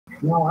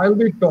Now I'll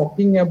be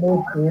talking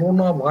about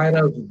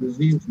coronavirus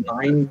disease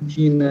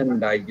 19 and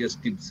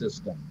digestive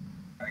system.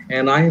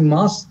 And I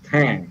must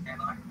thank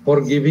for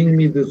giving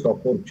me this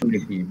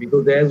opportunity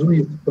because as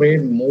we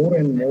spread more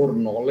and more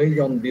knowledge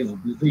on this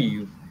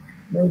disease,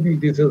 maybe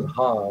this is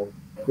how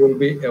we'll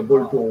be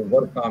able to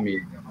overcome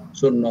it.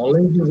 So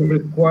knowledge is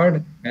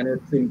required and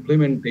its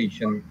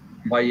implementation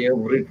by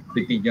every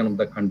citizen of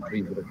the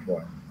country is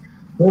required.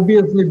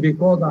 Obviously,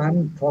 because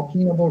I'm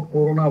talking about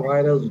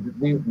coronavirus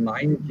disease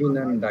 19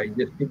 and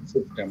digestive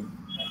system,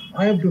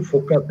 I have to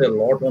focus a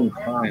lot on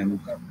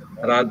science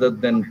rather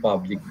than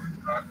public.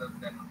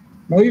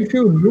 Now, if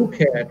you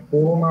look at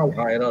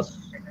coronavirus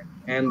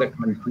and the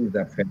countries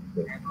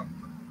affected,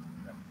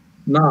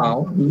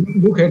 now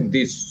look at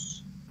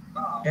this.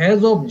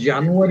 As of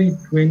January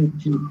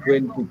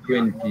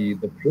 2020,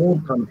 the four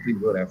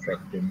countries were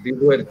affected. These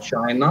were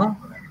China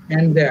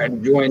and the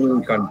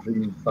adjoining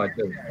countries such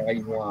as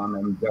Taiwan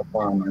and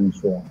Japan and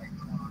so on.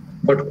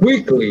 But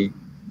quickly,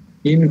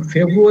 in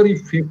February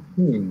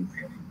 15th,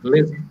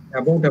 less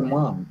about a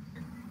month,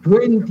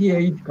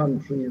 28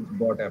 countries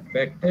got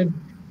affected,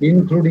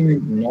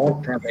 including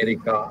North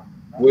America,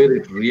 where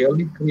it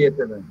really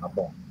created an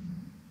havoc.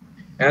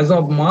 As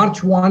of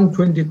March 1,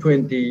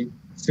 2020,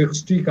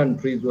 60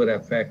 countries were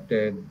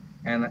affected,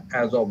 and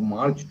as of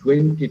March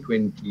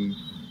 2020,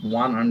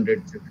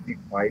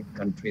 165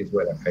 countries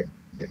were affected.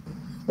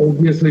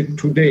 Obviously,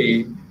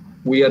 today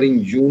we are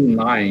in June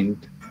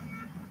 9th.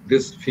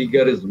 This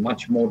figure is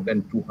much more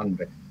than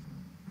 200.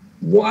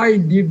 Why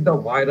did the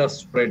virus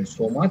spread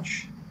so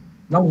much?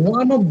 Now,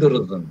 one of the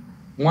reasons,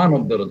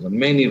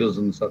 many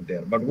reasons are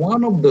there, but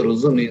one of the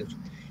reasons is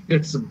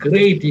its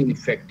great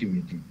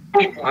ineffectivity.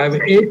 I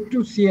have yet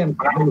to see an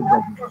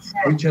organism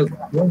which has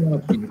so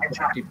much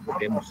infective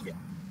potential.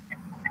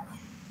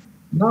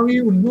 Now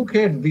you look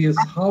at this,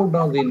 how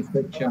does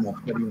infection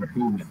occur in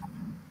humans?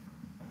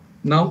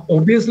 Now,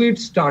 obviously it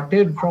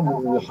started from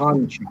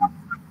Wuhan, China.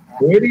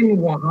 Where in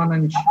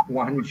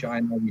Wuhan,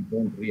 China, we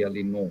don't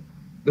really know.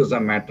 This is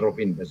a matter of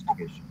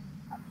investigation.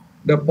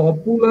 The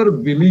popular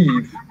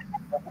belief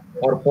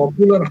or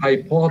popular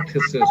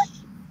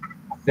hypothesis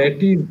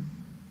that is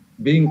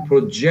being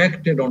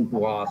projected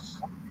onto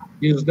us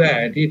is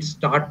that it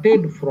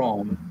started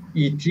from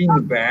eating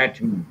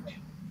bat meat.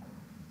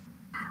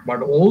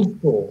 But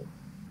also,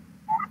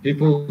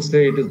 people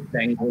say it is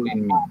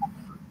pangolin meat.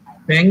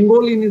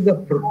 Pangolin is a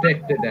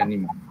protected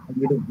animal.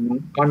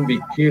 It can't be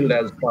killed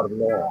as per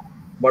law.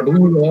 But we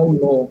all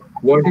know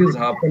what is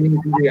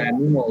happening to the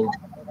animals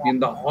in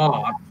the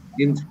art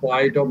in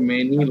spite of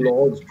many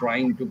laws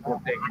trying to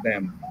protect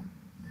them.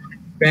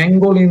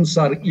 Pangolins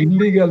are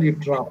illegally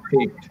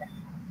trafficked.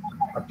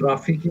 A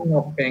trafficking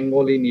of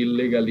pangolin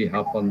illegally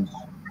happens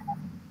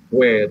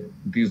where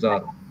these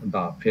are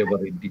the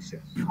favorite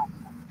dishes.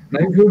 Now,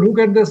 if you look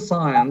at the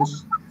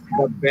science,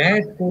 the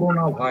bat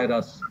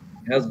coronavirus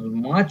has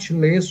much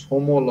less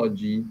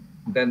homology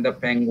than the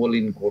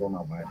pangolin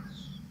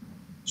coronavirus.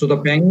 So the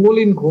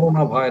pangolin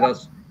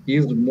coronavirus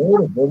is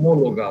more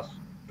homologous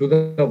to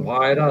the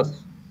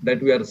virus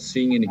that we are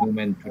seeing in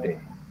human today.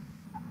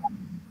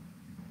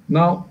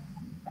 Now,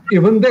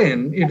 even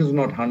then, it is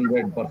not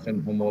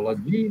 100%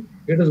 homology.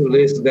 It is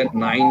less than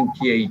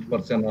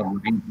 98% or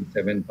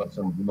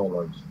 97%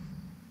 homology.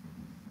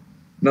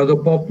 Now, the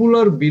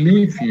popular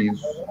belief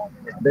is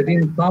that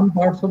in some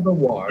parts of the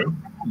world,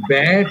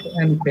 bat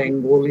and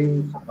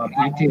pangolins are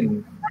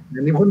eaten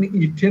and even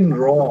eaten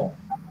raw.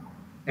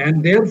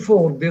 And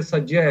therefore, they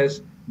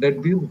suggest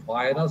that this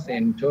virus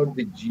entered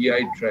the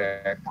GI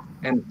tract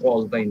and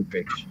caused the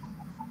infection.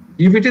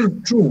 If it is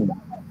true,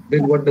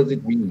 then what does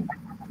it mean?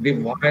 The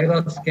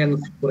virus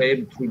can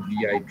spread through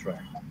GI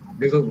tract.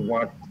 This is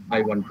what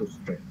I want to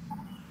stress.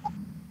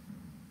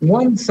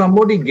 Once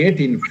somebody gets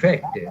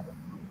infected,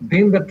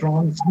 then the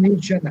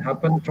transmission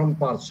happens from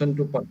person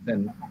to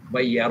person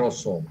by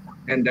aerosol.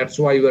 And that's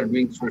why we are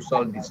doing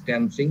social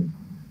distancing.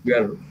 We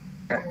are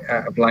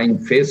applying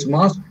face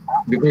masks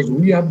because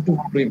we have to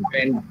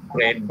prevent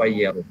spread by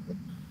aerosol.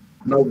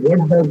 Now,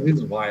 what does this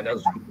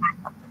virus do?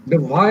 The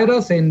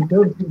virus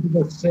enters into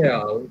the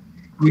cell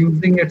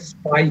using its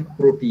spike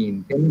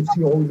protein. Can you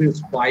see all these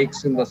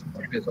spikes in the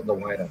surface of the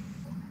virus?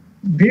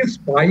 This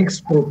spikes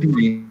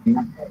protein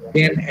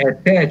can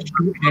attach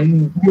to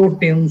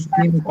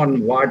angiotensin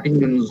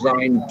converting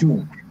enzyme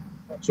 2.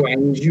 So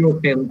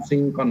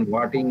angiotensin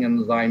converting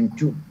enzyme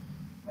 2.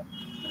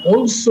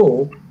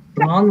 Also,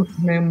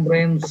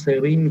 transmembrane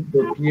serine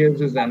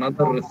protease is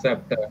another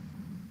receptor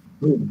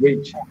through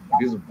which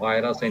this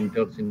virus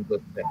enters into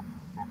the cell.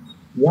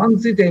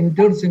 Once it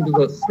enters into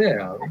the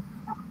cell,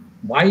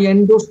 by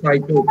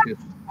endocytosis,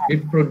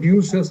 it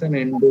produces an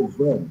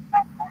endosome.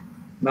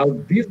 Now,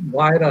 this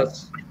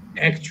virus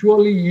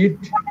actually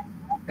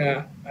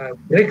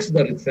breaks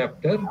the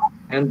receptor,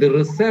 and the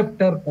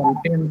receptor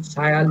contains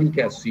sialic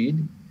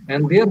acid,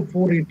 and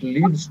therefore it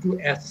leads to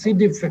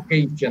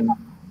acidification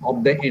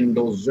of the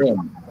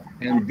endosome.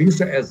 And this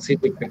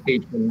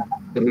acidification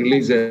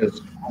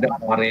releases the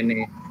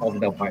RNA of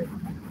the virus.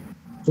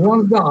 So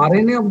once the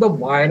RNA of the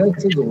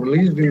virus is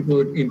released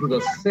into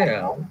the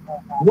cell,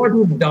 what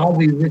it does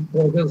is it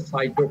causes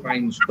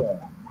cytokine storm.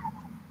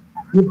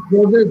 It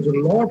causes a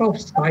lot of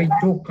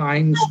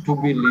cytokines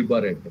to be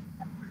liberated.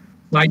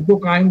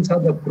 Cytokines are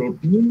the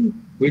protein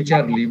which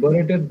are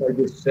liberated by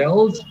the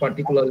cells,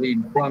 particularly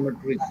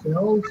inflammatory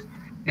cells,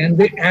 and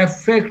they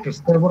affect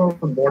several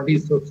body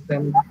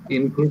systems,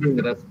 including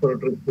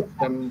respiratory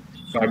system,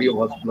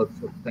 cardiovascular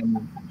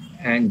system,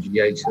 and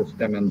GI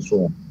system, and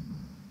so on.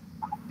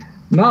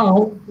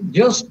 Now,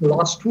 just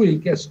last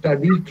week, a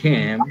study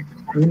came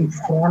in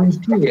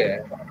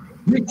Frontier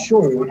which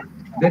showed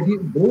that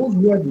those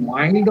who had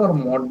mild or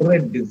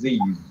moderate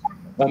disease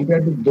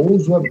compared to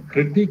those who have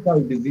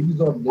critical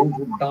disease or those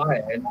who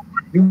died,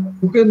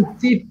 you can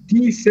see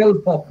T cell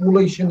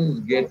population is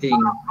getting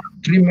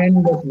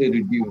tremendously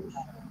reduced.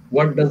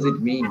 What does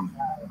it mean?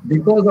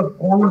 Because of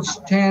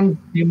constant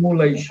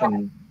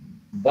stimulation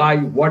by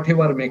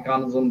whatever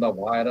mechanism the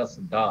virus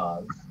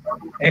does,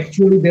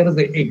 actually there is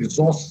an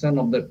exhaustion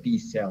of the T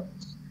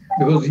cells.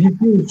 Because if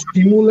you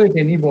stimulate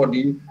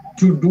anybody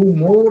to do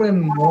more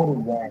and more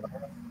work,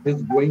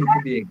 it's going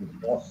to be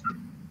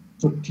exhausting.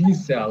 So T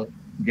cell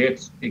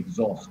gets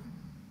exhausted.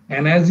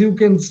 And as you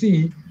can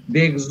see,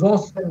 the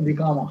exhaustion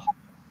becomes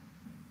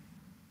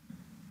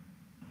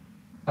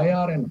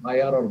higher and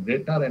higher or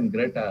greater and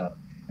greater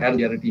as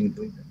severity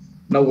increases.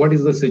 Now, what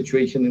is the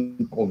situation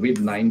in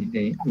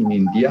COVID-19 in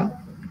India?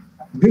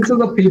 This is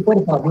a paper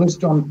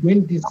published on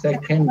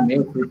 22nd May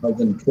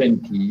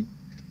 2020,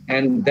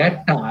 and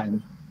that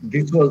time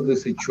this was the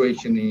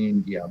situation in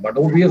India. But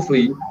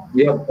obviously,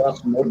 we have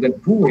passed more than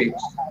 2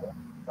 weeks,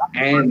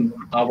 and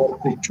our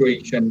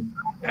situation,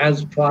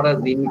 as far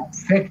as the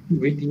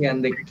infectivity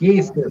and the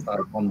cases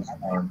are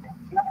concerned,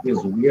 is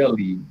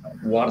really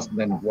worse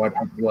than what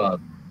it was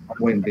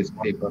when this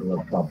paper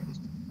was published.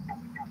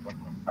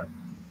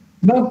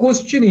 Now,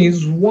 question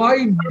is,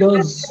 why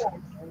does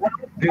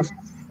this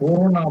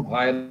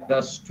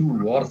coronavirus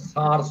 2 or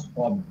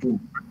SARS-CoV-2?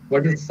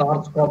 What is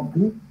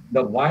SARS-CoV-2?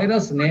 The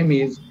virus name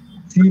is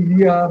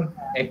Severe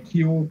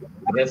Acute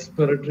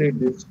Respiratory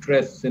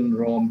Distress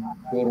Syndrome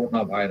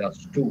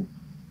Coronavirus 2.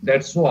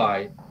 That's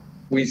why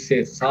we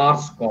say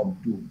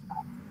SARS-CoV-2.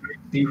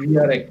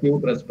 Severe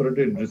Acute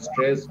Respiratory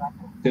Distress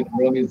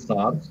Syndrome is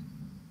SARS.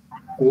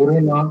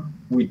 Corona,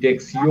 we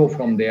take CO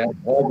from there.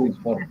 CoV is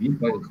for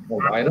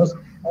virus.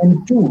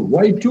 And 2,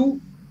 why 2?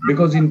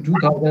 Because in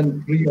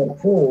 2003 or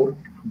 4,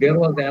 there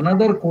was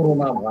another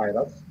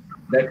coronavirus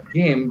that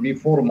came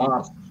before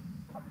MERS.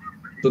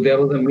 So there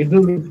was a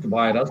Middle East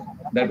virus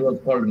that was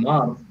called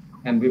MERS,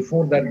 and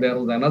before that there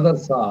was another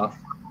SARS,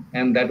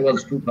 and that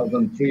was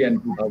 2003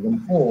 and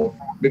 2004,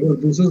 because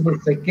this is the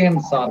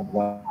second SARS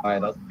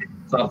virus,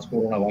 SARS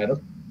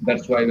coronavirus.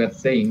 That's why we're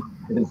saying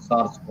it is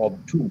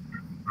SARS-CoV-2.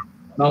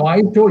 Now,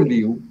 I told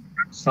you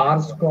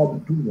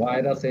SARS-CoV-2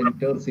 virus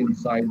enters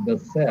inside the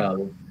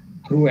cell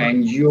through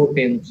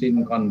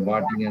angiotensin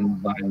converting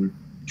enzyme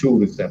 2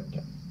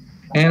 receptor.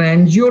 And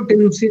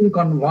angiotensin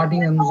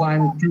converting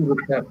enzyme 2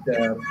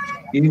 receptor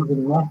is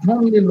not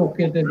only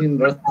located in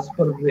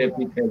respiratory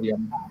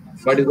epithelium,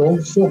 but is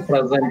also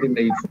present in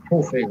the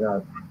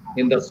esophagus,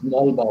 in the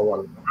small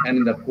bowel, and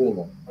in the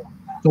colon.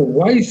 So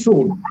why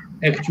should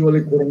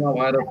actually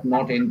coronavirus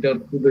not enter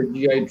through the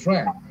GI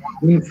tract?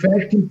 In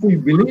fact, if we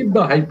believe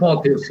the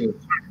hypothesis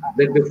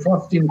that the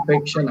first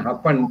infection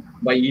happened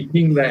by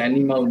eating the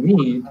animal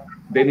meat,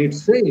 then it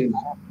says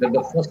that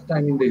the first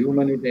time in the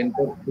human it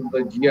enters through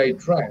the GI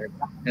tract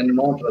and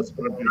not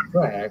respiratory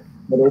tract.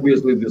 But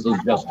obviously, this is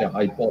just a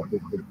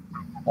hypothesis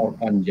or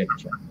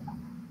conjecture.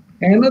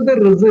 Another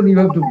reason you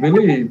have to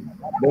believe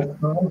that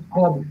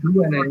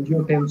SARS-CoV-2 and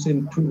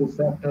angiotensin 2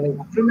 receptor has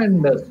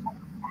tremendous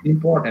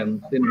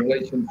importance in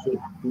relationship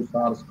to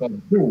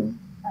SARS-CoV-2,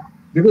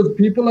 because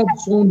people have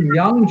shown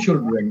young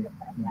children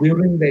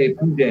during the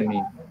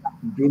epidemic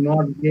do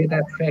not get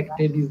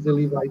affected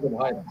easily by the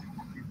virus.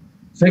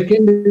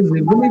 Second is,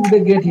 even if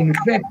they get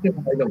infected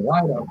by the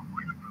virus,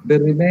 they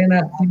remain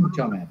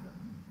asymptomatic.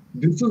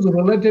 This is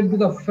related to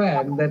the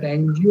fact that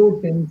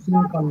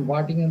angiotensin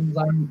converting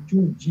enzyme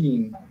 2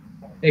 gene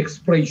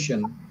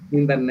expression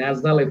in the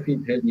nasal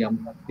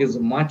epithelium is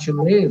much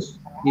less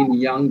in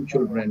young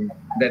children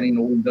than in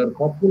older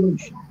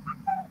population.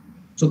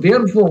 So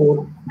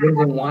therefore, there is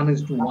a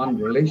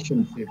 1:1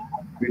 relationship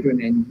between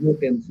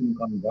angiotensin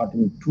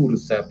converting 2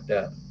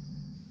 receptor,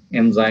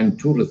 enzyme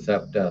 2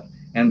 receptor,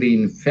 and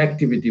the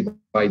infectivity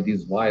by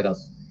this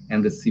virus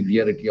and the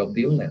severity of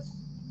the illness.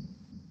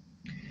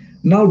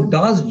 Now,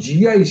 does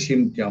GI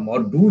symptom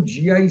or do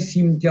GI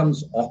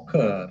symptoms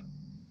occur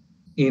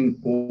in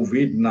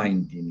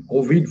COVID-19?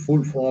 COVID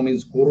full form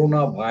is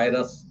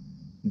coronavirus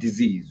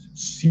disease.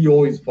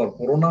 CO is for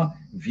corona,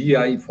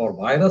 VI for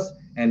virus,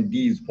 and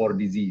D is for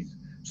disease.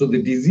 So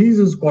the disease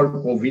is called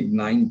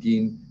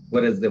COVID-19,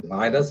 whereas the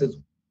virus is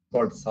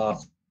called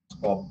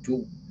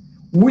SARS-CoV-2.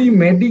 We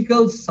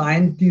medical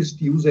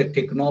scientists use a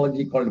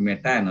technology called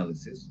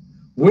meta-analysis,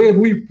 where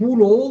we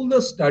pull all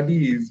the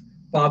studies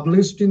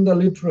published in the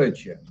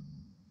literature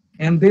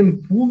and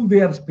then pool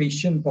their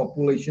patient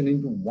population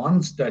into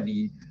one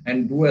study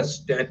and do a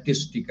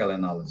statistical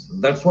analysis.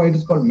 That's why it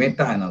is called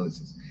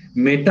meta-analysis.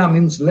 Meta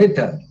means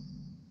later.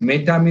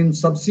 Meta means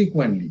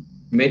subsequently.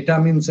 Meta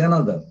means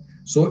another.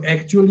 So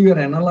actually you are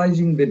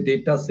analyzing the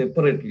data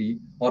separately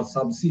or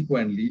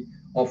subsequently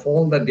of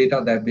all the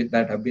data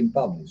that have been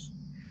published.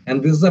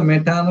 And this is a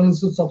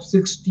meta-analysis of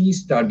 60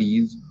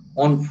 studies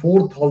on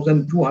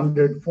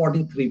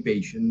 4,243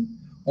 patients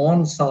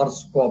on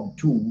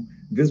SARS-CoV-2.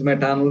 This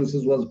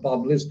meta-analysis was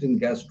published in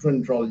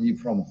Gastroenterology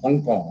from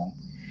Hong Kong.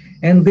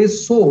 And they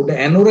showed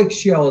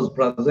anorexia was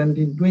present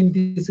in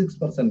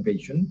 26%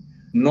 patients,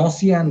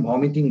 nausea and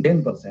vomiting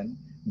 10%,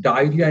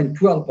 diarrhea in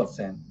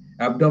 12%,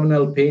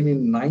 abdominal pain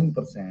in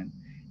 9%,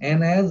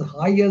 and as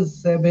high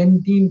as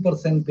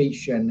 17%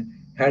 patient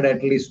had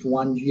at least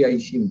one GI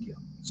symptom.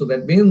 So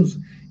that means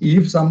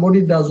if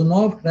somebody does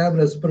not have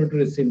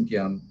respiratory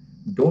symptom,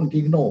 don't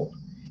ignore.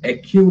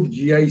 Acute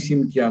GI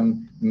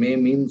symptom may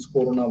mean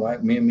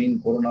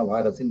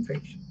coronavirus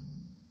infection.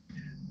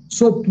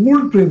 So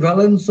pooled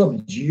prevalence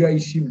of GI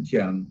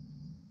symptom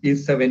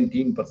is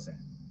 17%.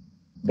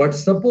 But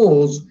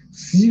suppose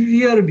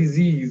severe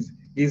disease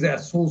is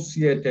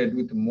associated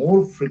with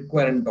more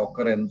frequent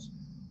occurrence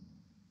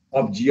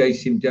of GI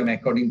symptom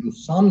according to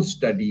some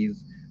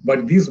studies,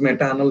 but this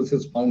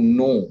meta-analysis found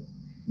no,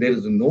 there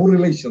is no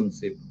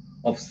relationship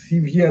of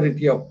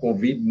severity of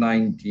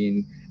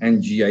COVID-19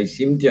 and GI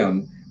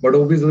symptom. But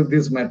obviously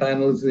this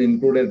meta-analysis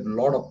included a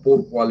lot of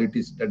poor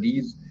quality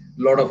studies,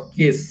 a lot of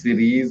case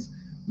series,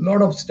 a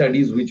lot of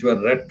studies which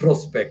were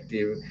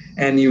retrospective,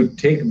 and you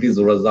take this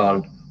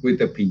result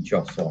with a pinch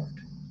of salt.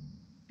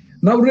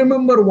 Now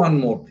remember one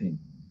more thing.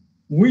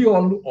 We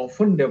all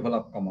often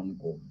develop common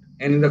cold.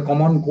 And in the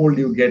common cold,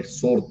 you get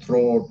sore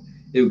throat,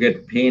 you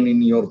get pain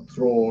in your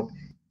throat,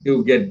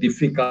 you get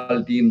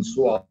difficulty in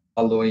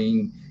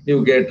swallowing,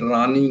 you get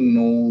running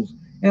nose,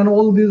 and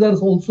all these are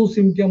also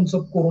symptoms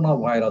of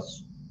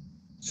coronavirus.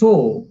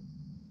 So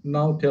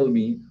now tell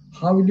me,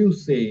 how will you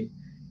say,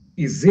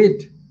 is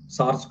it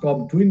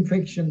SARS-CoV-2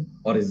 infection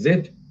or is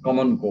it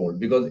common cold?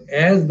 Because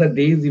as the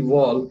days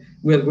evolve,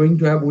 we are going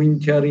to have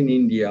winter in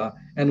India,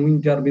 and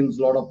winter means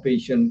a lot of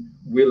patients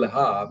will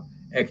have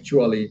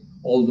actually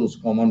all those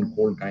common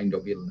cold kind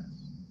of illness.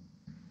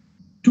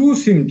 Two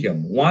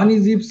symptoms. One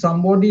is if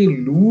somebody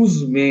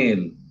lose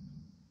smell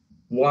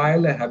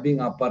while having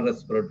upper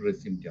respiratory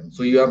symptoms.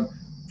 So you are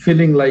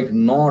feeling like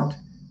not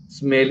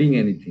smelling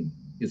anything.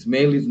 The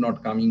smell is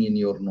not coming in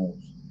your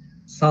nose.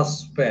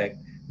 Suspect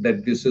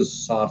that this is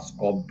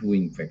SARS-CoV-2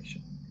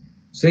 infection.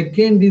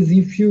 Second is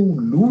if you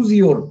lose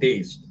your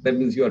taste, that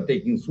means you are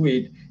taking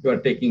sweet, you are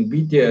taking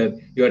bitter,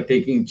 you are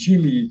taking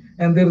chili,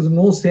 and there is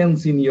no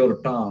sense in your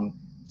tongue,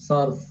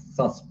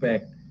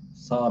 suspect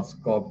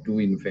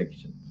SARS-CoV-2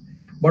 infection.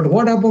 But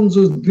what happens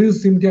is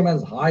this symptom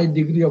has high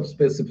degree of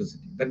specificity.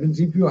 That means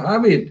if you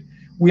have it,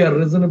 we are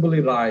reasonably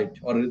right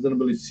or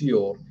reasonably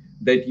sure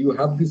that you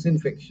have this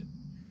infection.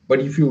 But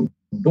if you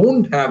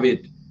don't have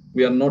it,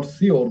 we are not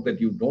sure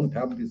that you don't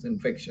have this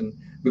infection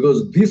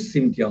because these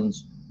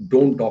symptoms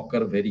don't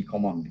occur very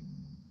commonly.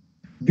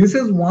 This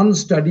is one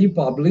study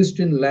published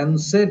in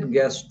Lancet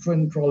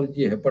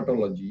Gastroenterology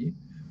Hepatology,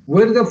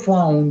 where they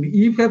found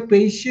if a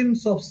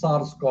patient of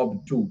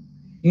SARS-CoV-2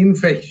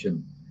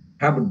 infection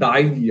have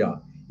diarrhea,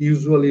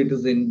 usually it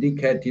is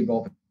indicative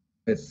of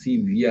a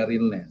severe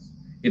illness.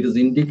 It is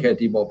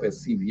indicative of a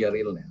severe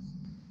illness.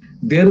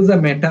 There is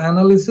a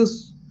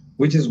meta-analysis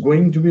which is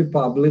going to be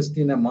published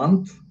in a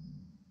month.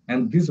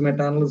 And this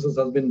meta-analysis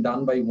has been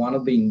done by one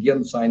of the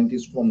Indian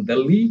scientists from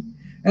Delhi.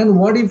 And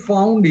what he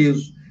found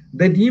is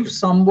that if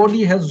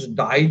somebody has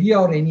diarrhea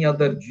or any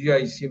other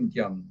GI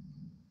symptom,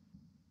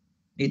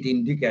 it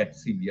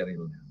indicates severe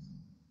illness.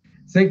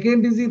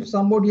 Second is if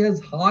somebody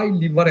has high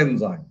liver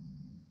enzyme,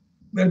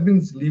 that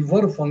means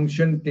liver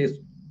function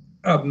test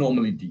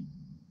abnormality.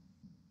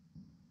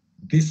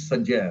 This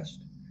suggests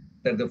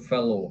that the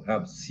fellow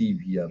have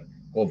severe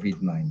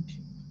COVID-19.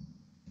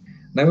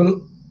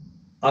 Now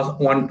I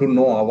want to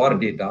know our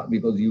data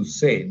because you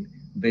said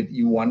that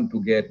you want to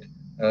get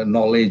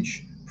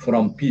knowledge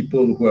from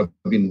people who have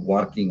been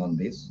working on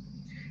this.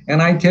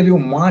 And I tell you,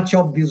 much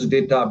of this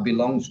data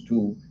belongs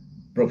to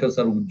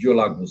Professor Uday C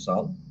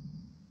Goshal,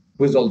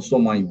 who is also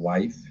my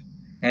wife,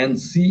 and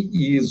she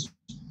is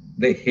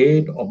the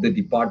head of the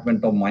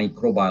Department of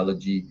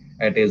Microbiology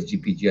at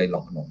S.G.P.G.I.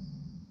 Lucknow.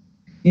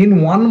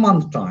 In 1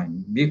 month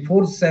time,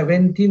 before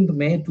 17th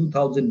May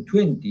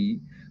 2020,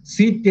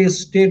 she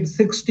tested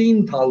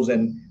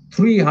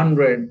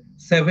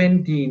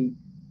 16,317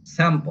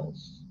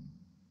 samples.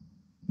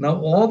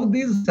 Now, of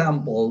these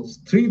samples,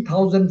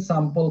 3,000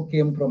 samples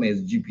came from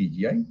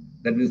S.G.P.G.I.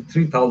 That means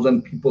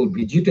 3,000 people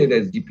visited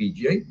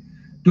S.G.P.G.I.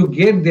 to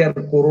get their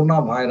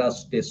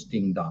coronavirus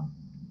testing done.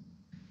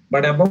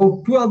 But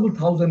about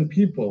 12,000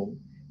 people,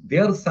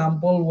 their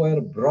samples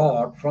were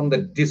brought from the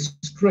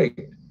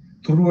district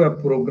through a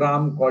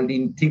program called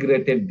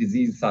Integrated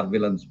Disease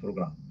Surveillance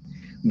Program.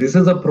 This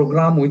is a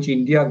program which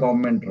India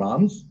government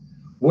runs.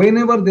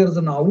 Whenever there is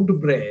an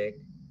outbreak,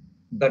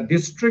 the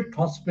district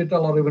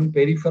hospital or even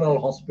peripheral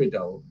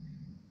hospital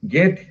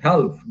get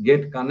help,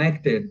 get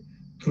connected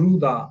through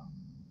the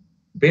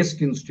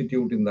best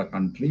institute in the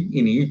country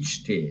in each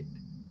state.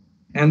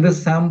 And the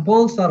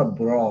samples are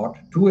brought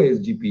to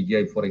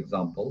S.G.P.G.I, for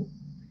example,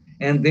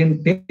 and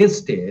then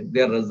tested,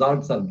 their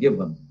results are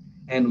given,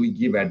 and we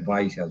give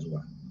advice as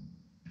well.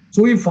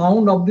 So we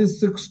found of these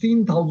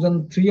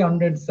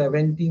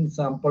 16,317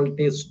 samples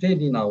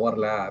tested in our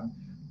lab,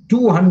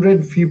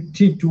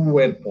 252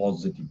 were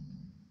positive.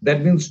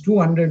 That means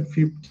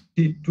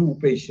 252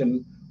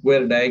 patients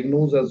were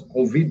diagnosed as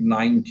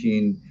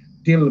COVID-19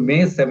 till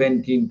May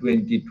 17,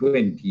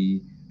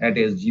 2020 at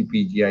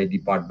S.G.P.G.I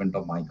Department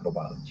of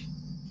Microbiology.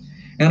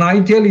 And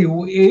I tell you,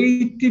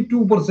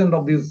 82%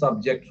 of these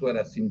subjects were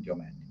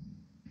asymptomatic.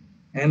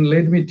 And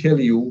let me tell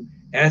you,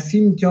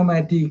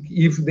 asymptomatic,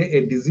 if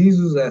a disease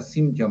is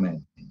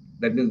asymptomatic,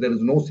 that means there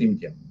is no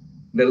symptom,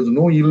 there is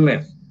no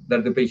illness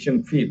that the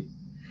patient feels,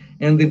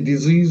 and the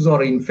disease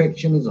or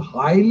infection is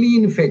highly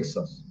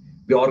infectious,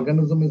 the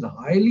organism is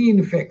highly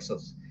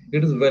infectious,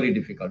 it is very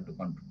difficult to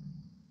control.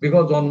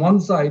 Because on one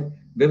side,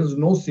 there is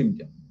no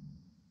symptom.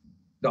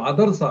 The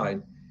other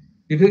side,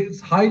 it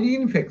is highly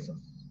infectious.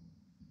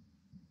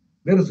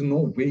 There is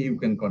no way you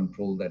can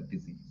control that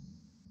disease.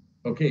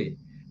 Okay,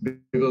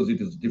 because it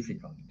is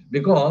difficult.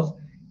 Because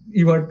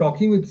you are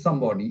talking with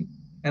somebody,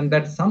 and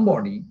that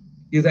somebody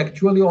is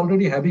actually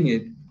already having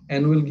it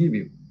and will give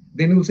you.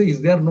 Then you say, is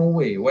there no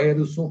way? Why are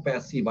you so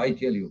passive? I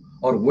tell you.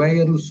 Or why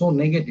are you so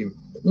negative?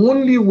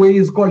 Only way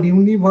is called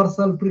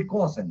universal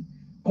precaution.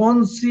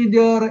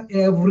 Consider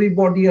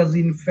everybody as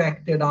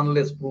infected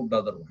unless proved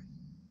otherwise.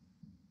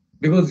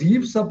 Because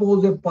if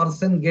suppose a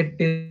person get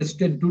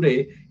tested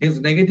today, is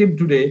negative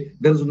today,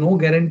 there is no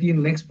guarantee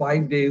in next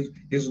 5 days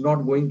he's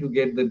not going to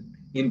get the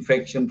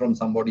infection from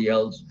somebody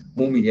else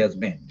whom he has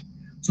met.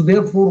 So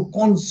therefore,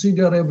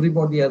 consider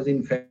everybody as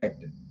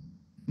infected.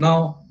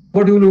 Now,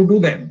 what will you do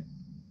then?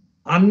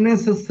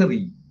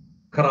 Unnecessary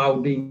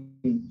crowding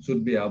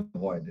should be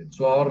avoided.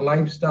 So our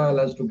lifestyle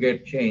has to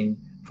get changed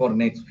for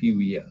next few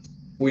years.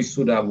 We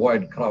should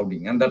avoid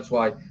crowding, and that's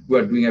why we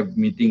are doing a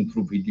meeting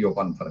through video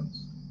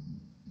conference.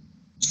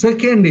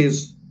 Second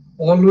is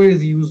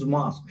always use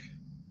mask.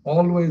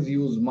 Always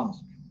use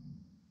mask.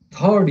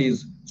 Third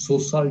is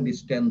social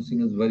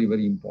distancing is very,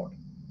 very important.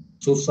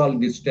 Social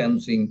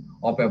distancing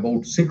of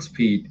about 6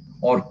 feet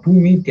or 2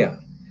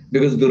 meters.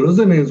 Because the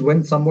reason is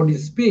when somebody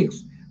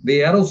speaks,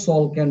 the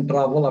aerosol can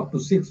travel up to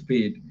 6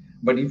 feet.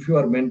 But if you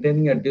are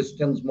maintaining a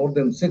distance more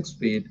than 6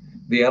 feet,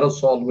 the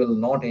aerosol will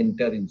not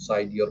enter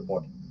inside your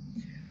body.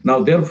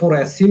 Now, therefore,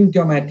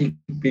 asymptomatic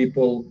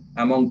people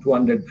among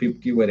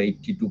 250 were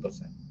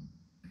 82%.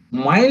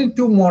 Mild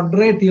to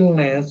moderate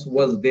illness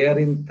was there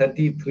in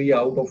 33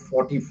 out of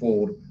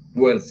 44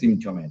 who were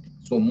symptomatic.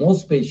 So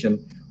most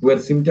patients who were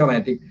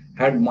symptomatic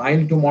had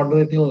mild to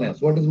moderate illness.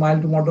 What is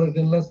mild to moderate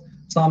illness?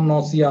 Some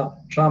nausea,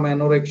 some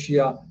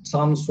anorexia,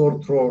 some sore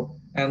throat,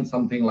 and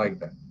something like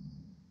that.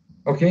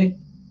 Okay?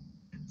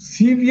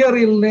 Severe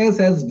illness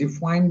as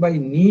defined by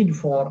need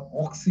for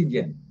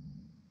oxygen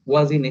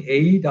was in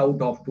 8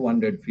 out of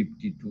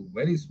 252,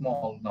 very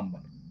small number.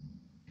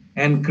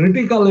 And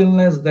critical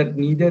illness that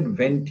needed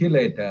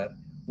ventilator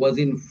was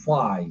in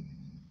 5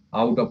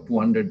 out of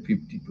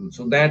 252.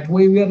 So that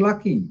way we are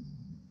lucky.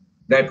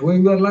 That way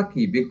we are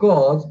lucky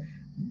because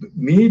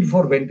need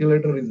for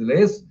ventilator is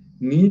less,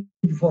 need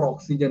for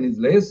oxygen is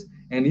less,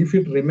 and if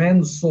it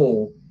remains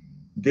so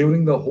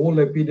during the whole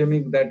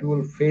epidemic that we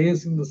will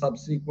face in the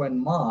subsequent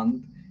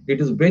month,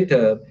 it is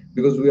better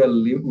because we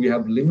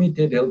have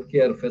limited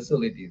healthcare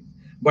facilities.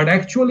 But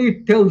actually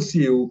it tells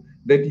you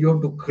that you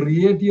have to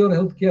create your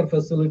healthcare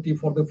facility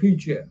for the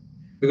future,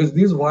 because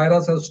this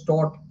virus has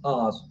taught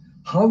us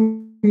how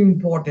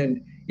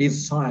important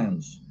is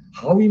science,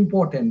 how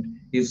important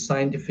is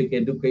scientific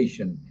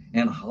education,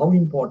 and how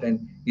important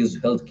is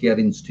healthcare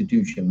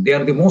institution. They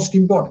are the most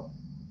important.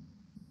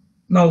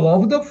 Now,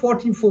 of the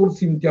 44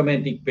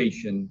 symptomatic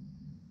patients,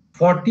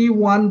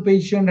 41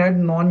 patients had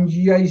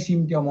non-GI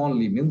symptom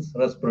only, means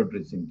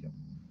respiratory symptom.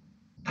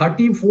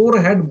 34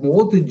 had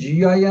both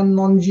GI and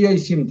non-GI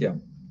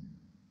symptom,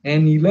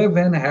 and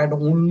 11 had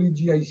only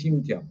GI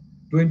symptom.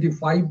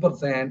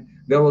 25%,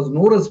 there was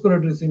no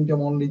respiratory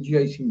symptom, only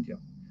GI symptom.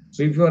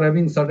 So if you are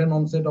having sudden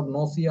onset of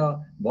nausea,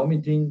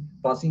 vomiting,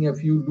 passing a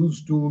few loose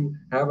stool,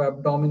 have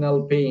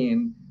abdominal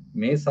pain,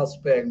 may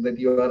suspect that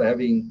you are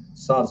having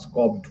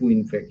SARS-CoV-2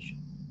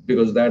 infection,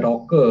 because that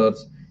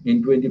occurs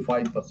in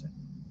 25%.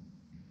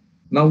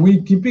 Now,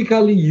 we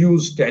typically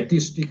use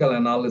statistical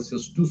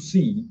analysis to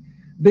see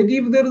that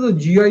if there is a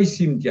GI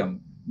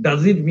symptom,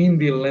 does it mean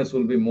the illness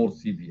will be more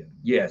severe?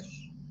 Yes.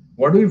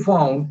 What we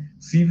found,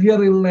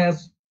 severe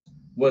illness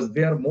was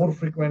there more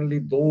frequently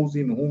those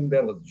in whom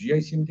there was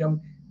GI symptom.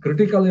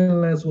 Critical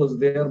illness was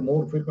there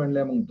more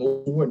frequently among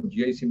those who had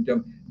GI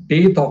symptom.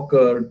 Death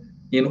occurred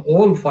in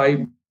all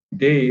 5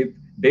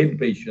 dead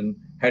patients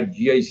had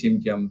GI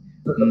symptom.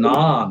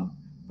 None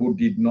who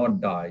did not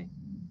die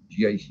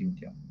GI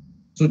symptom.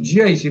 So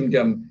GI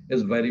symptom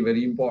is very,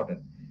 very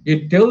important.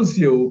 It tells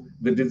you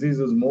the disease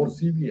is more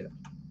severe.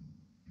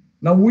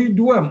 Now we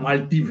do a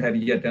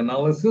multivariate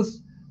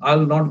analysis.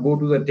 I'll not go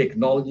to the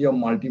technology of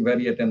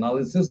multivariate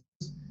analysis.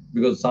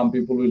 because some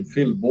people will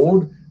feel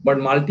bored. But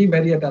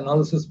multivariate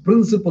analysis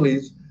principle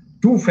is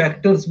two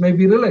factors may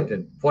be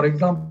related. For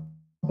example,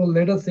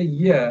 let us say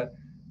here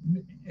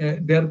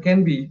there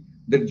can be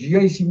the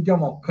GI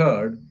symptom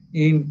occurred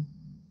in,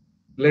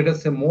 let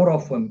us say, more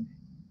often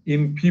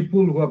in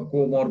people who have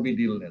comorbid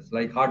illness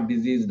like heart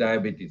disease,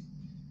 diabetes.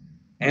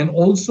 And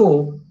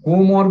also,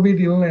 comorbid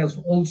illness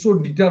also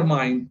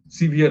determine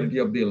severity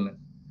of the illness.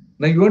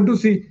 Now you want to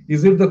see,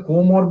 is it the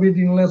comorbid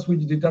illness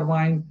which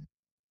determine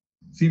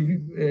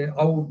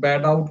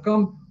bad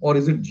outcome, or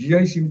is it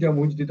GI symptom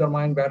which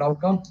determine bad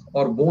outcome,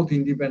 or both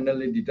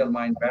independently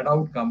determine bad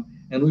outcome?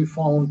 And we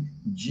found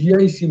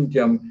GI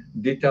symptom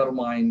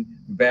determine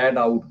bad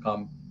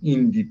outcome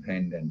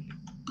independently.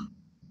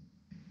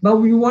 Now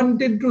we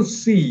wanted to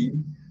see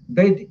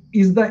that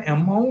is the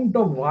amount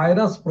of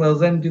virus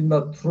present in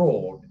the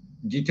throat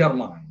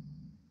determine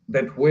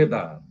that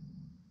whether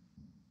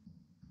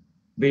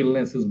the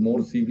illness is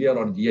more severe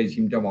or GI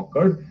symptom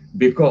occurred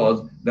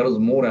because there is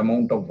more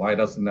amount of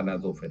virus in the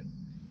nasopharynx.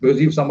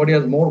 Because if somebody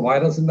has more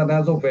virus in the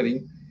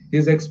nasopharynx, it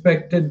is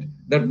expected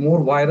that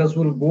more virus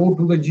will go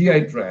to the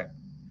GI tract,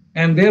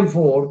 and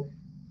therefore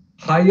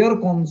higher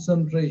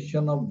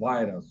concentration of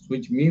virus,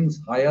 which means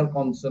higher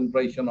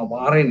concentration of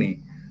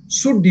RNA,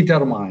 should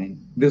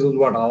determine, this is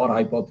what our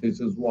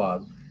hypothesis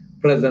was,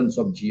 presence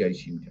of GI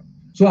symptom.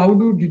 So how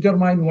do you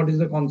determine what is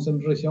the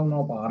concentration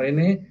of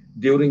RNA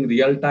during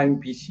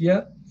real-time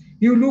PCR?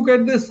 You look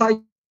at the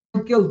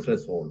cycle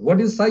threshold.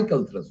 What is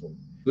cycle threshold?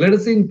 Let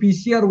us say in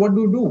PCR, what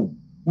do?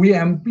 We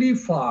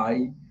amplify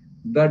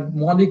that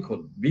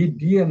molecule, be it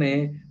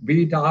DNA,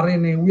 be it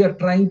RNA, we are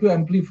trying to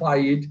amplify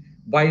it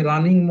by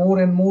running more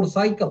and more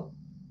cycle.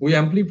 We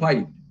amplify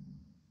it.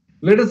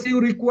 Let us say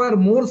you require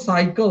more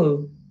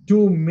cycle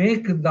to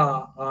make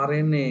the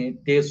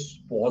RNA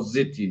test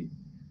positive.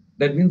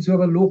 That means you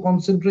have a low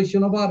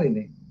concentration of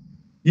RNA.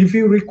 If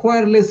you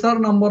require lesser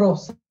number of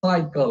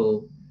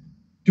cycle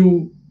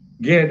to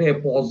get a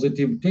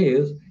positive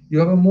test, you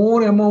have a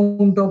more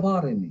amount of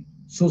RNA.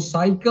 So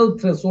cycle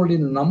threshold is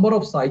the number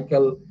of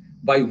cycle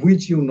by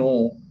which you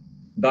know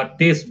the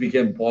test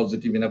became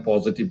positive in a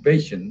positive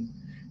patient.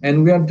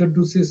 And we wanted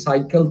to see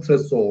cycle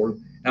threshold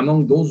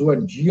among those who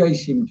had GI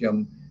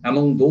symptom,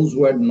 among those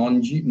who had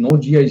no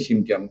GI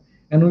symptom.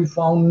 And we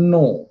found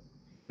no.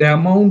 The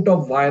amount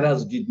of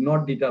virus did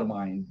not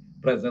determine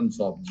presence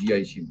of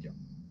GI symptom.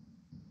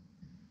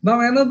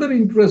 Now, another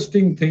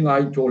interesting thing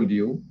I told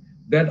you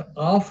that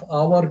of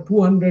our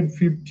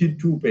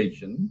 252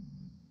 patients,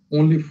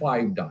 only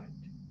 5 died.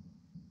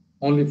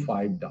 Only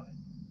 5 died.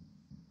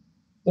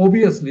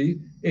 Obviously,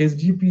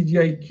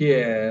 S.G.P.G.I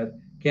care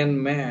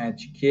can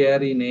match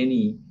care in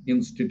any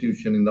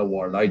institution in the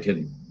world, I tell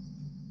you.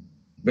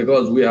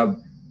 Because we have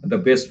the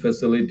best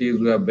facilities,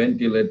 we have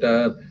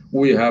ventilator,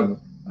 we have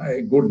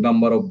a good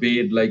number of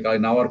bed. Like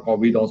in our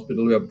COVID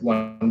hospital, we have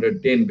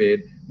 210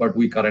 bed, but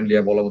we currently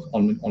have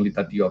only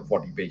 30 or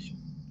 40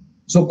 patients.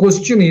 So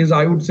question is,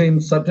 I would say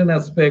in certain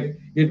aspect,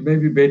 it may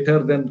be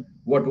better than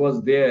what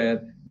was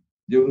there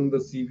during the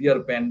severe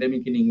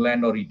pandemic in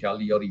England or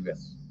Italy or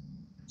US.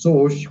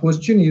 So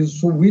question is,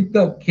 so with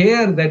the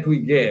care that we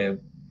gave,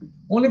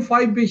 only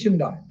 5 patients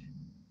died.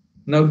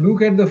 Now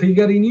look at the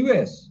figure in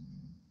US,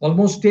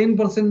 almost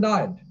 10%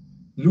 died.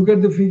 Look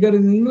at the figure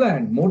in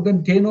England, more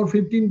than 10 or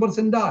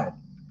 15% died.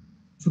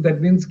 So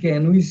that means,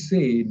 can we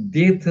say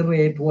death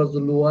rate was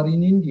lower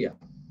in India?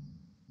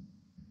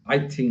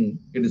 I think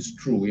it is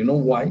true. You know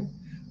why?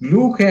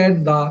 Look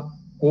at the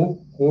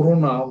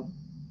corona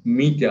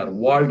meter,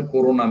 world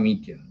corona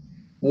meter.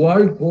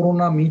 World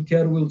corona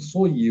meter will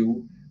show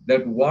you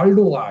that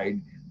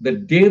worldwide, the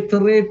death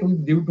rate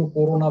due to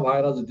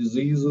coronavirus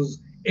disease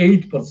is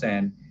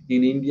 8%.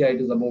 In India,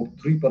 it is about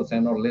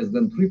 3% or less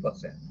than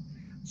 3%.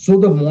 So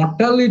the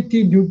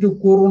mortality due to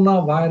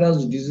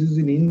coronavirus disease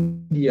in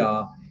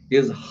India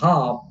is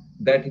half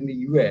that in the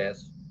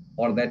US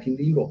or that in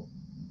the Europe.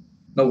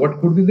 Now, what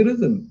could be the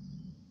reason?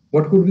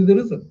 What could be the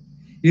reason?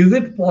 Is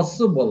it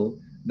possible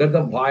that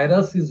the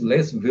virus is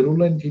less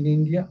virulent in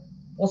India?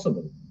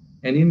 Possible.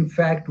 And in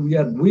fact, we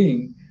are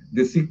doing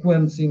the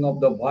sequencing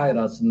of the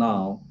virus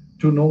now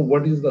to know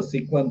what is the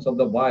sequence of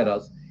the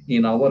virus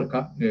in our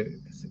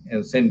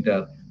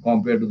center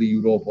compared to the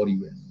Europe or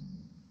US.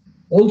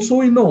 Also,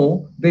 we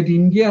know that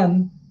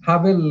Indians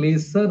have a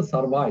lesser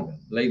survival.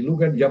 Like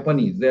look at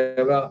Japanese, they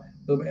have a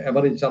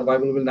average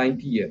survival will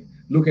 90 years.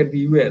 Look at the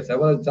US,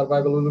 average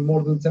survival will be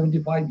more than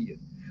 75 years.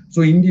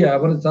 So India,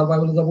 average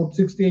survival is about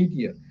 68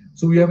 years.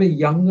 So we have a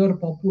younger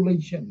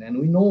population, and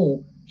we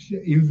know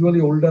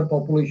usually older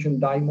population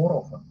die more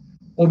often.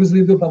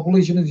 Obviously, if the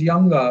population is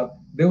younger,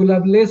 they will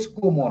have less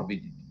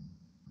comorbidity.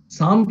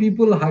 Some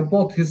people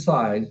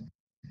hypothesize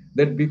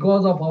that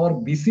because of our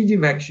BCG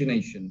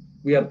vaccination,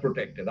 we are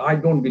protected. I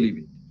don't believe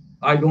it.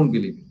 I don't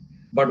believe it.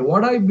 But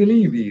what I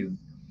believe is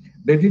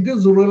that it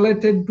is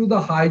related to the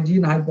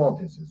hygiene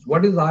hypothesis.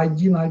 What is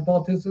hygiene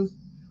hypothesis?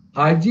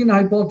 Hygiene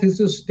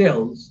hypothesis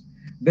tells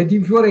that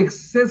if you are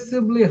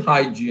excessively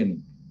hygienic,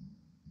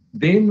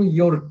 then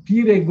your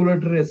T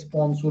regulatory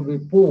response will be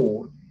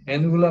poor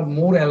and you will have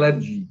more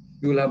allergy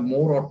you will have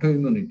more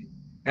autoimmunity.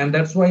 And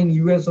that's why in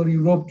US or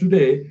Europe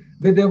today,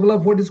 they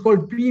develop what is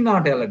called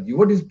peanut allergy.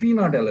 What is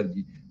peanut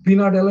allergy?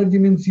 Peanut allergy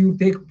means you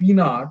take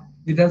peanut,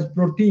 it has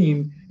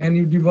protein, and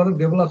you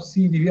develop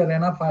severe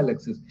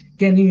anaphylaxis.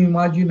 Can you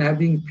imagine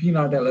having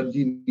peanut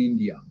allergy in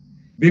India?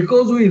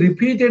 Because we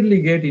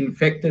repeatedly get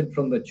infected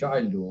from the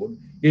childhood,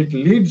 it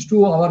leads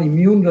to our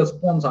immune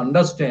response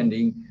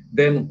understanding,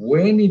 then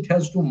when it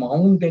has to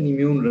mount an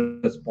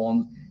immune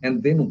response,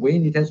 and then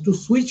when it has to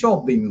switch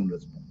off the immune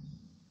response.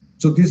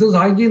 So this is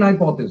hygiene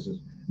hypothesis.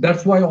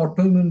 That's why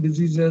autoimmune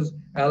diseases,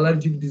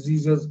 allergic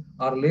diseases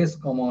are less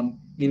common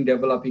in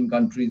developing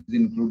countries,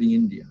 including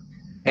India.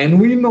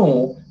 And we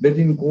know that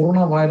in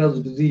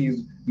coronavirus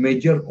disease,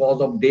 major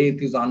cause of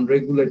death is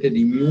unregulated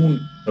immune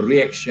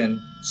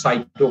reaction,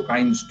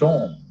 cytokine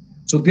storm.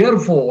 So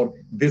therefore,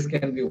 this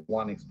can be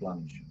one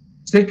explanation.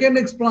 Second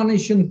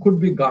explanation could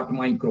be gut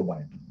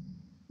microbiome.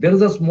 There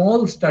is a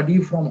small study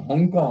from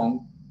Hong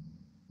Kong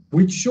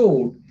which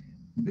showed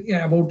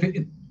about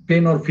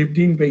 10 or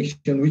 15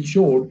 patients, which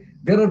showed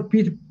there are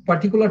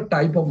particular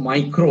type of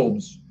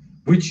microbes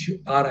which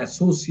are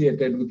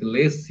associated with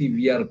less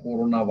severe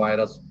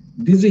coronavirus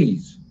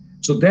disease.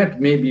 So that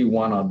may be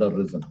one other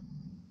reason.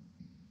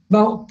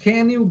 Now,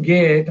 can you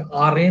get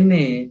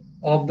RNA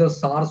of the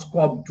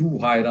SARS-CoV-2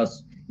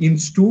 virus in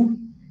stool?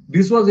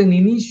 This was an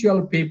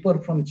initial paper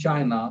from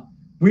China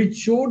which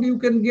showed you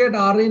can get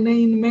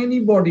RNA in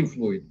many body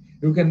fluid.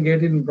 You can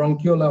get in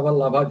bronchial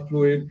lavage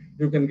fluid,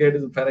 you can get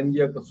in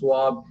pharyngeal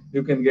swab,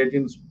 you can get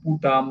in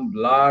sputum,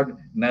 blood,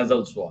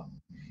 nasal swab.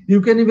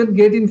 You can even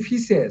get in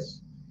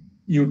feces.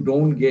 You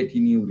don't get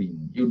in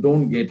urine. You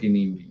don't get in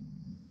urine.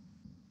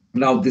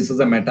 Now, this is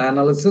a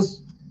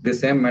meta-analysis, the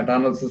same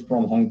meta-analysis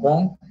from Hong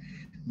Kong.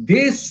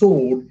 They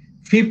showed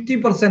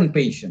 50%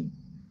 patient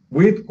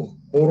with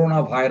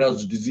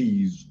coronavirus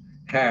disease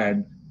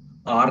had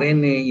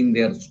RNA in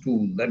their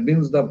stool. That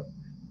means the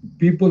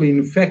people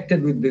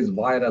infected with this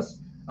virus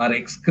are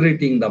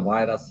excreting the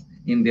virus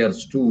in their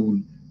stool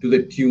to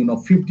the tune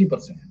of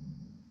 50%.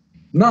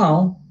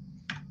 Now,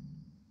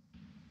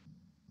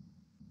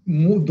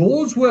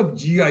 those who have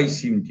GI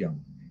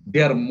symptom,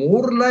 they are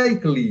more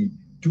likely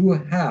to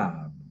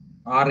have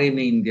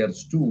RNA in their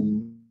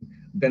stool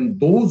than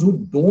those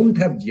who don't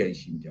have GI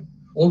symptom.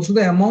 Also,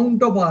 the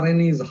amount of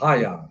RNA is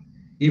higher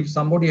if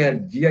somebody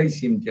had GI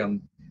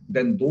symptom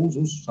than those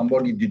who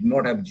somebody did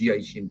not have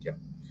GI symptom.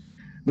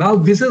 Now,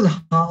 this is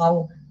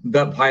how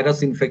the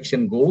virus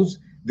infection goes.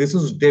 This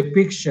is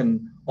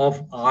depiction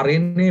of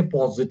RNA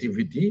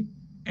positivity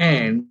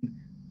and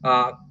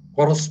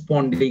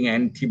corresponding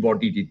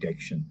antibody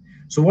detection.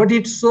 So what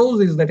it shows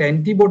is that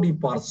antibody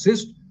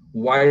persists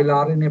while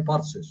RNA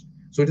persists.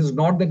 So it is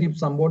not that if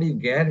somebody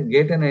get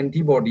an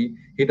antibody,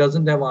 he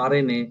doesn't have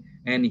RNA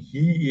and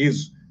he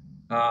is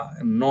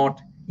not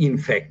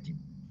infected.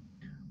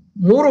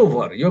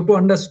 Moreover, you have to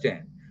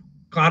understand,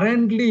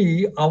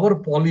 currently our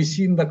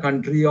policy in the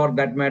country, or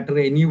that matter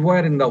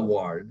anywhere in the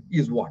world,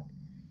 is what?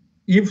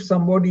 If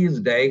somebody is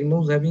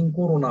diagnosed having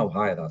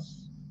coronavirus,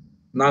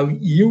 now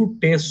you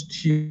test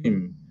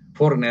him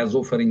for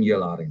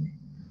nasopharyngeal RNA.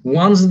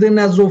 Once the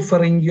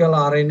nasopharyngeal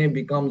RNA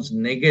becomes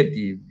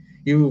negative,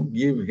 you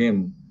give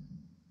him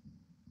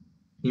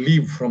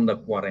leave from the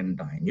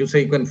quarantine. You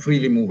say you can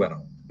freely move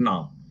around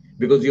now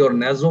because your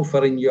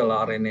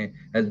nasopharyngeal RNA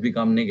has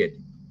become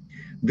negative.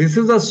 This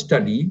is a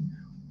study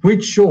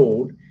which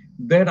showed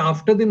that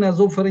after the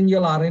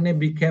nasopharyngeal RNA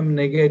became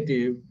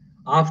negative,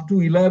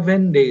 after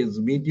 11 days,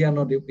 median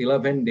of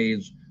 11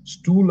 days,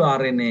 stool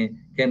RNA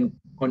can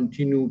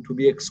continue to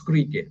be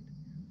excreted.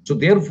 So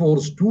therefore,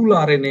 stool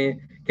RNA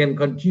can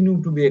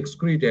continue to be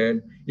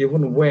excreted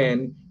even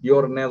when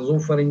your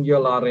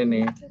nasopharyngeal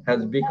RNA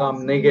has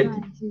become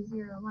negative.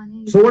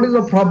 So what is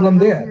the problem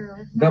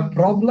there? The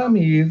problem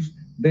is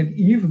that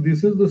if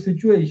this is the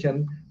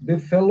situation, the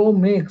fellow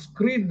may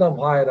excrete the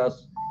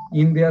virus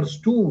in their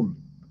stool.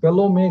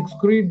 Fellow may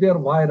excrete their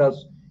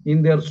virus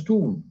in their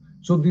stool.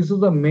 So this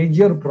is a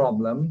major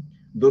problem.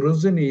 The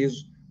reason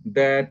is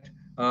that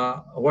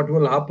what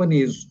will happen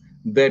is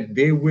that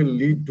they will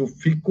lead to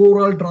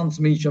fecal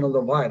transmission of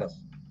the virus.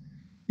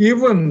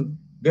 Even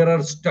there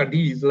are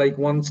studies, like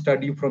one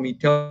study from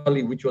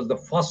Italy, which was the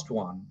first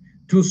one,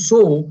 to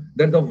show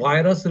that the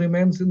virus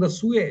remains in the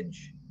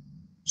sewage.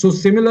 So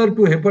similar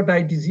to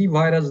hepatitis E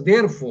virus,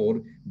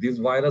 therefore, this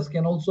virus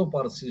can also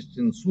persist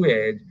in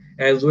sewage.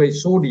 As I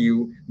showed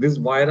you, this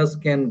virus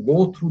can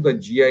go through the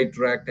GI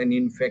tract and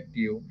infect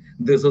you.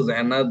 This is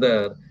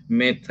another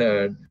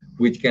method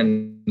which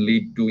can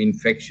lead to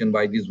infection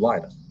by this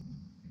virus.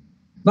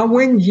 Now,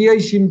 when GI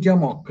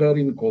symptoms occur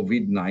in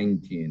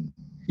COVID-19,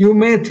 you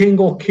may think,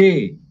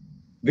 okay,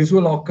 this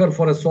will occur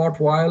for a short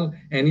while,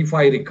 and if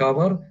I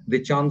recover, the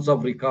chance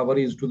of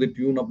recovery is to the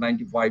tune of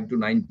 95 to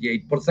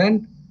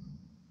 98%.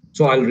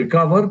 So I'll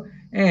recover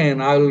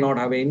and I will not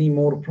have any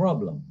more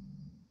problem.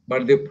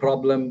 But the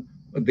problem,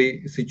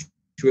 the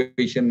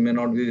situation may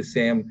not be the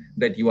same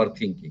that you are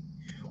thinking.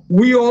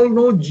 We all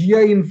know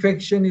GI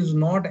infection is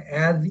not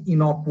as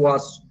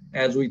innocuous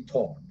as we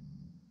thought.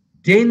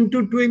 10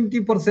 to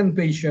 20%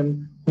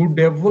 patients who who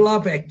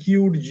develop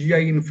acute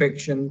GI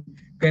infection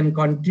can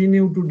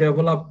continue to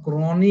develop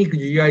chronic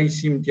GI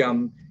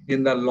symptom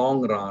in the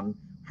long run,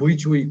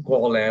 which we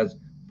call as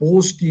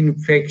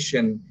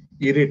post-infection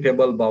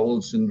irritable bowel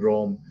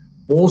syndrome,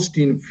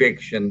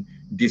 post-infection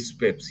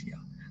dyspepsia.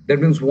 That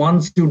means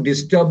once you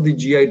disturb the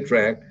GI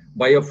tract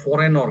by a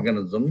foreign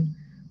organism,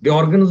 the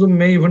organism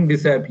may even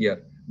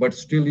disappear, but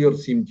still your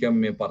symptom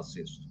may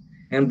persist.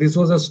 And this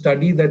was a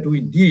study that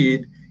we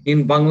did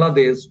in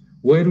Bangladesh,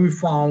 where we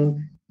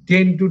found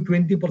 10 to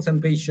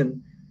 20% patients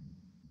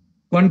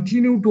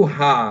continue to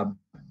have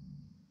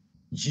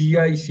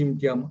GI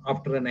symptom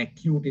after an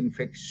acute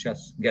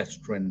infectious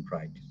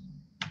gastroenteritis.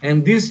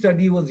 And this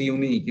study was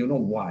unique. You know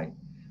why?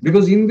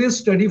 Because in this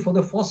study, for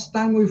the first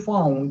time, we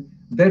found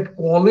that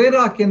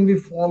cholera can be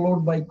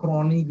followed by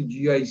chronic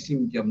GI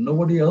symptom.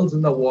 Nobody else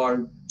in the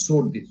world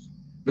showed this,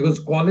 because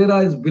cholera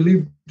is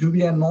believed to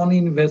be a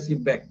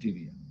non-invasive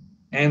bacteria.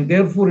 And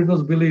therefore, it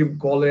was believed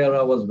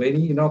cholera was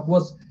very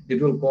innocuous. It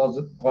will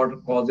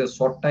cause a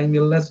short-time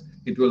illness.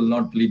 It will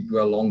not lead to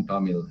a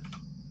long-term illness.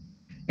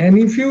 And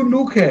if you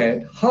look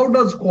at how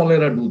does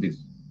cholera do this?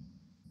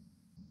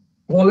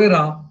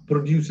 Cholera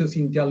produces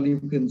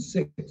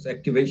interleukin-6,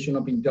 activation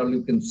of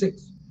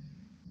interleukin-6.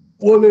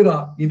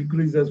 Cholera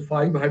increases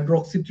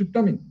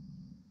 5-hydroxytryptamine.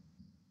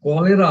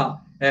 Cholera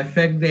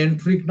affects the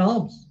enteric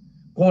nerves.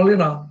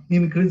 Cholera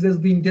increases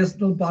the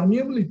intestinal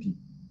permeability.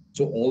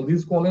 So all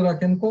these cholera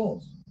can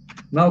cause.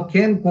 Now,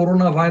 can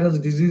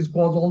coronavirus disease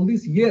cause all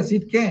this? Yes,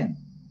 it can.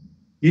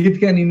 It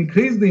can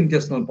increase the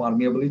intestinal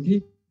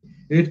permeability.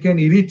 It can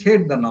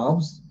irritate the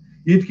nerves.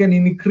 It can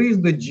increase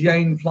the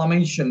GI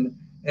inflammation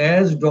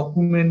as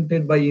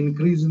documented by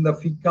increase in the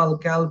fecal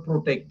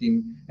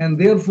calprotectin. And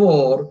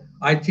therefore,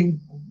 I think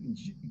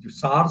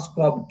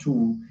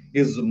SARS-CoV-2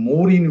 is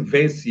more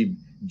invasive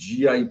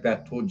GI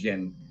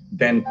pathogen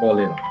than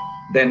cholera.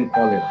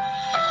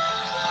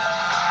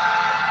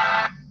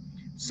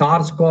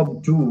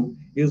 SARS-CoV-2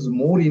 is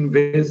more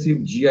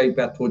invasive GI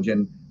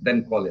pathogen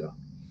than cholera.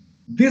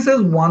 This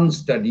is one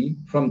study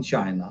from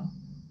China.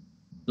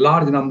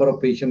 Large number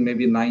of patients,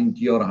 maybe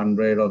 90 or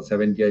 100 or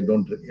 70, I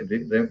don't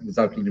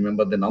exactly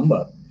remember the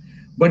number.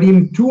 But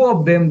in 2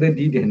 of them, they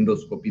did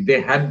endoscopy.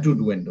 They had to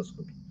do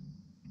endoscopy.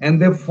 And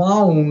they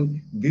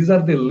found these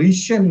are the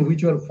lesions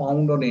which were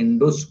found on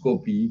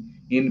endoscopy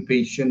in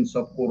patients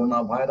of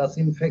coronavirus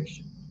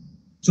infection.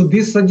 So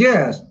this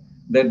suggests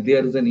that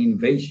there is an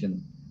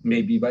invasion,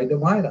 maybe by the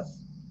virus.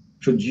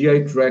 So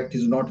GI tract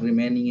is not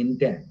remaining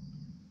intact.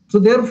 So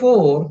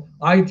therefore,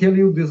 I tell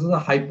you, this is a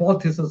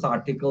hypothesis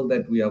article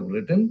that we have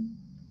written,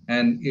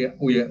 and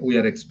we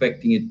are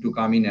expecting it to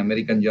come in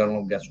American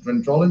Journal of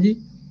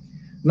Gastroenterology.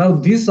 Now,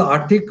 this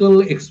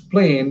article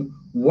explains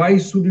why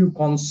should you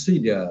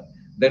consider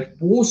that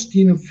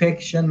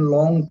post-infection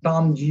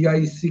long-term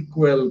GI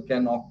sequel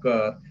can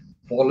occur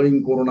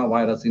following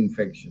coronavirus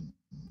infection.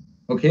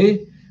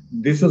 Okay,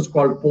 this is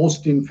called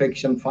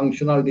post-infection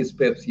functional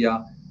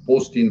dyspepsia,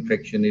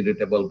 post-infection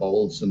irritable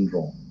bowel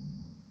syndrome.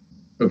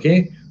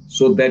 Okay,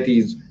 so that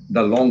is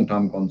the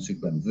long-term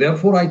consequence.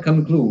 Therefore, I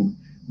conclude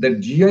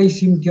that GI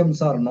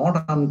symptoms are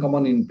not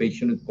uncommon in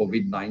patients with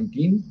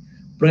COVID-19.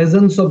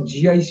 Presence of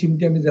GI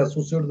symptom is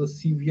associated with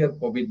severe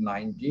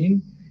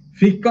COVID-19.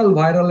 Fecal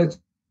viral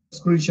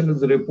excretion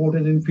is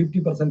reported in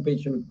 50%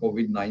 patients with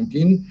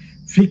COVID-19.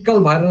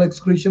 Fecal viral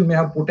excretion may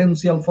have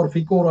potential for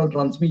fecal-oral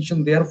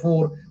transmission.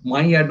 Therefore,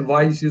 my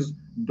advice is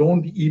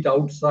don't eat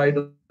outside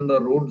on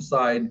the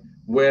roadside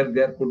where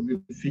there could be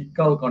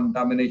fecal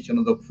contamination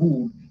of the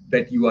food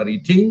that you are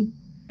eating.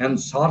 And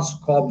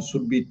SARS-CoV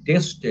should be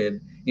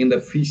tested in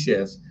the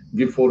feces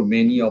before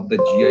many of the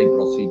GI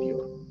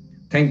procedure.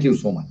 Thank you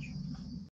so much.